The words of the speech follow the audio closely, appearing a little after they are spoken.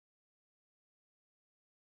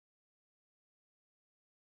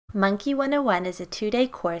Munki 101 is a 2-day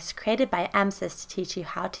course created by Amsys to teach you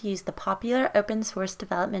how to use the popular open-source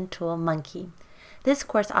development tool Munki. This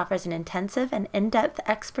course offers an intensive and in-depth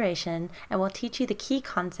exploration and will teach you the key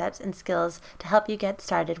concepts and skills to help you get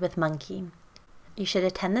started with Munki. You should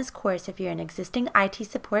attend this course if you're an existing IT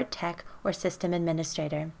support tech or system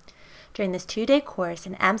administrator. During this 2-day course,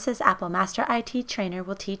 an Amsys Apple Master IT trainer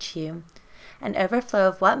will teach you an overflow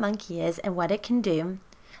of what Munki is and what it can do,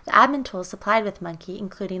 the admin tools supplied with Munki,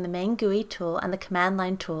 including the main GUI tool and the command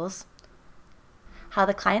line tools, how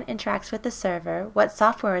the client interacts with the server, what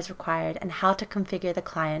software is required, and how to configure the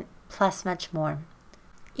client, plus much more.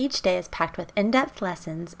 Each day is packed with in-depth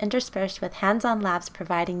lessons interspersed with hands-on labs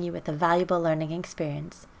providing you with a valuable learning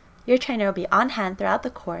experience. Your trainer will be on hand throughout the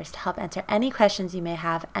course to help answer any questions you may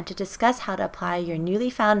have and to discuss how to apply your newly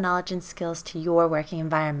found knowledge and skills to your working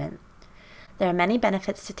environment. There are many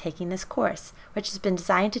benefits to taking this course, which has been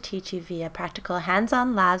designed to teach you via practical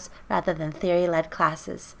hands-on labs rather than theory-led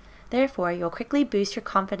classes. Therefore, you'll quickly boost your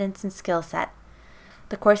confidence and skill set.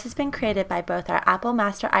 The course has been created by both our Apple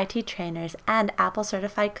Master IT trainers and Apple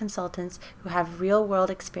certified consultants who have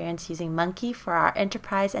real-world experience using Munki for our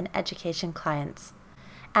enterprise and education clients.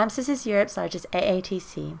 Amsys is Europe's largest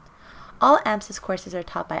AATC. All Amsys courses are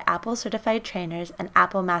taught by Apple certified trainers and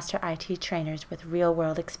Apple Master IT trainers with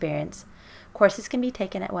real-world experience. Courses can be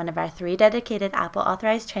taken at one of our 3 dedicated Apple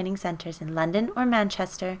authorized training centers in London or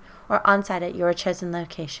Manchester, or on-site at your chosen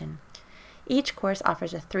location. Each course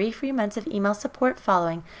offers 3 free months of email support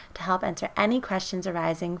following to help answer any questions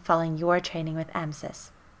arising following your training with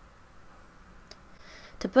Amsys.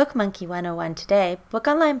 To book Munki 101 today, book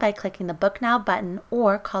online by clicking the Book Now button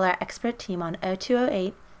or call our expert team on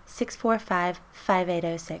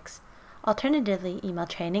 0208-645-5806. Alternatively, email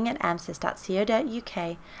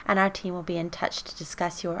training@amsys.co.uk and our team will be in touch to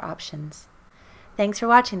discuss your options. Thanks for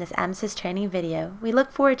watching this Amsys training video. We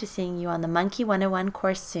look forward to seeing you on the Munki 101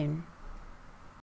 course soon.